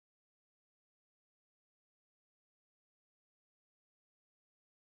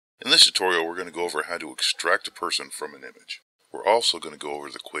In this tutorial, we're going to go over how to extract a person from an image. We're also going to go over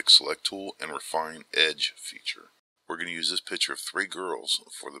the Quick Select tool and Refine Edge feature. We're going to use this picture of 3 girls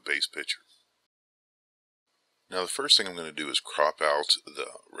for the base picture. Now the first thing I'm going to do is crop out the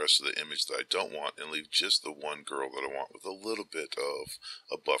rest of the image that I don't want and leave just the one girl that I want with a little bit of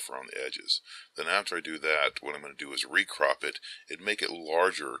a buffer on the edges. Then after I do that, what I'm going to do is recrop it and make it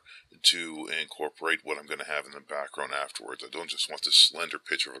larger to incorporate what I'm going to have in the background afterwards. I don't just want this slender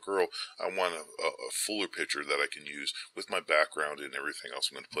picture of a girl. I want a fuller picture that I can use with my background and everything else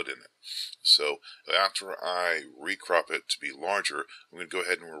I'm going to put in it. So after I recrop it to be larger, I'm going to go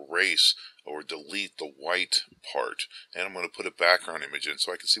ahead and erase or delete the white part, and I'm going to put a background image in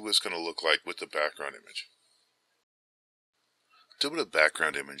so I can see what it's going to look like with the background image. To put a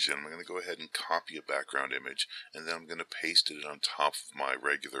background image in, I'm going to go ahead and copy a background image, and then I'm going to paste it on top of my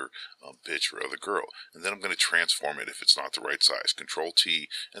regular picture of the girl, and then I'm going to transform it if it's not the right size. Control T,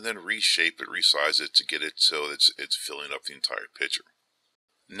 and then reshape it, resize it to get it so it's filling up the entire picture.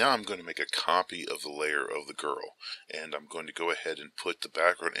 Now I'm going to make a copy of the layer of the girl, and I'm going to go ahead and put the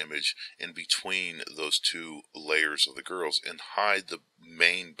background image in between those two layers of the girls and hide the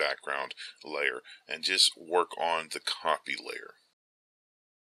main background layer and just work on the copy layer.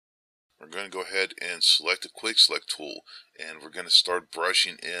 We're going to go ahead and select the Quick Select tool, and we're going to start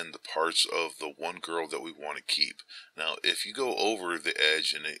brushing in the parts of the one girl that we want to keep. Now, if you go over the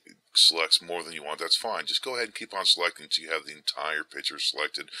edge and it selects more than you want, that's fine. Just go ahead and keep on selecting until you have the entire picture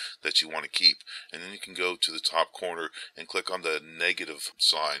selected that you want to keep. And then you can go to the top corner and click on the negative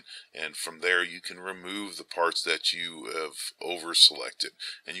sign, and from there you can remove the parts that you have over selected.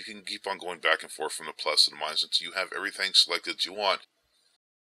 And you can keep on going back and forth from the plus and minus until you have everything selected that you want.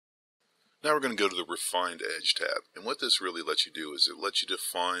 Now we're going to go to the Refined Edge tab, and what this really lets you do is it lets you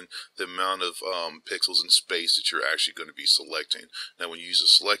define the amount of pixels and space that you're actually going to be selecting. Now when you use the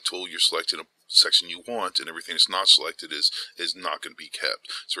Select tool, you're selecting a section you want, and everything that's not selected is not going to be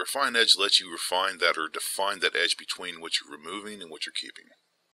kept. So Refined Edge lets you refine that or define that edge between what you're removing and what you're keeping.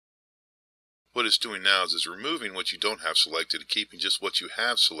 What it's doing now is it's removing what you don't have selected and keeping just what you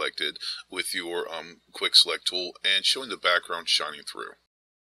have selected with your Quick Select tool and showing the background shining through.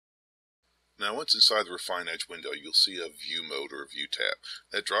 Now once inside the Refine Edge window, you'll see a View Mode or a View tab.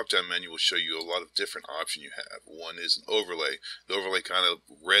 That drop-down menu will show you a lot of different options you have. One is an overlay. The overlay kind of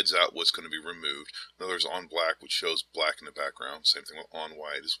reds out what's going to be removed. Another is on black, which shows black in the background. Same thing with on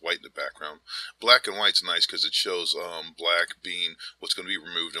white, is white in the background. Black and white's nice because it shows black being what's going to be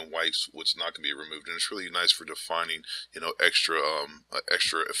removed and white's what's not going to be removed. And it's really nice for defining, extra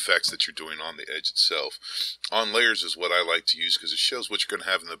effects that you're doing on the edge itself. On layers is what I like to use because it shows what you're going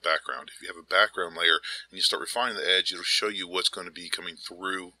to have in the background. If you have a background layer and you start refining the edge, it'll show you what's going to be coming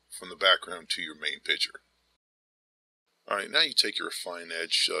through from the background to your main picture. Alright, now you take your Refine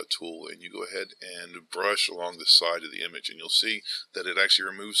Edge tool and you go ahead and brush along the side of the image, and you'll see that it actually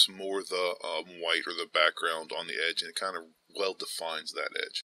removes some more of the white or the background on the edge, and it kind of well defines that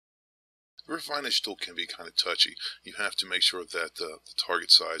edge. The Refine Edge tool can be kind of touchy. You have to make sure that the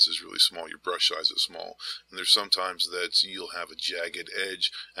target size is really small, your brush size is small. And there's sometimes that you'll have a jagged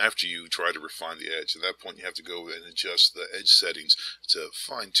edge after you try to refine the edge. At that point you have to go and adjust the edge settings to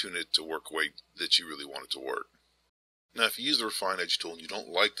fine tune it to work the way that you really want it to work. Now if you use the Refine Edge tool and you don't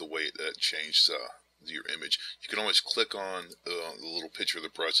like the way that changed your image, you can always click on the little picture of the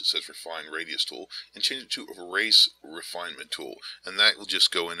brush that says Refine Radius tool and change it to Erase Refinement tool, and that will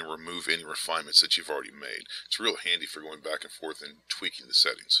just go in and remove any refinements that you've already made. It's real handy for going back and forth and tweaking the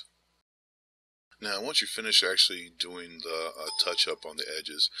settings. Now once you're finished actually doing the touch-up on the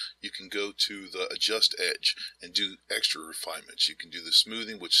edges, you can go to the Adjust Edge and do extra refinements. You can do the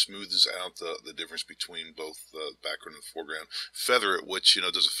smoothing, which smooths out the difference between both the background and the foreground. Feather it, which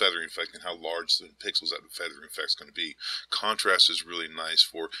does a feathering effect and how large the pixels that feathering effect is going to be. Contrast is really nice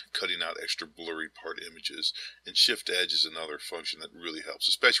for cutting out extra blurry part images. And Shift Edge is another function that really helps,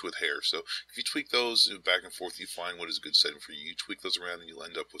 especially with hair. So if you tweak those back and forth, you find what is a good setting for you. You tweak those around and you'll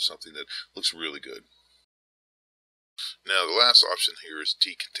end up with something that looks really good. Now the last option here is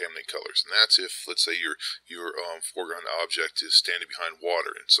Contaminate Colors, and that's if, let's say, your foreground object is standing behind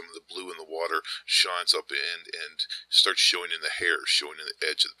water and some of the blue in the water shines up in and starts showing in the hair, showing in the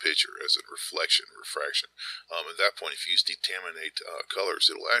edge of the picture as a refraction. At that point, if you use Contaminate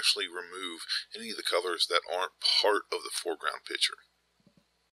Colors, it'll actually remove any of the colors that aren't part of the foreground picture.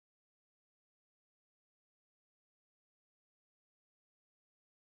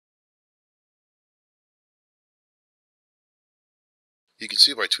 You can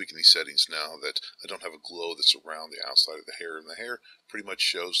see by tweaking these settings now that I don't have a glow that's around the outside of the hair, and the hair pretty much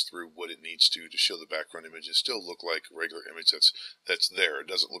shows through what it needs to show the background image and still look like a regular image that's there. It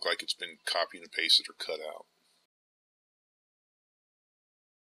doesn't look like it's been copied and pasted or cut out.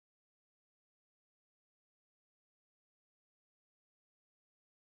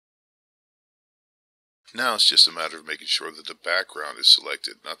 Now it's just a matter of making sure that the background is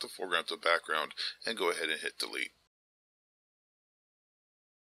selected, not the foreground, the background, and go ahead and hit delete.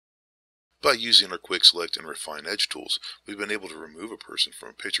 By using our quick select and refine edge tools, we've been able to remove a person from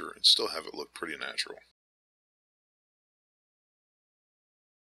a picture and still have it look pretty natural.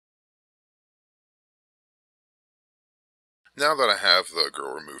 Now that I have the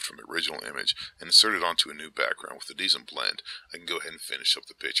girl removed from the original image and inserted onto a new background with a decent blend, I can go ahead and finish up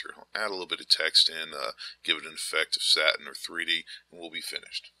the picture. I'll add a little bit of text in, give it an effect of satin or 3D, and we'll be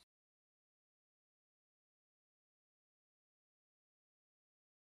finished.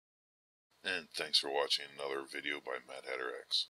 And thanks for watching another video by Mad Hatter X.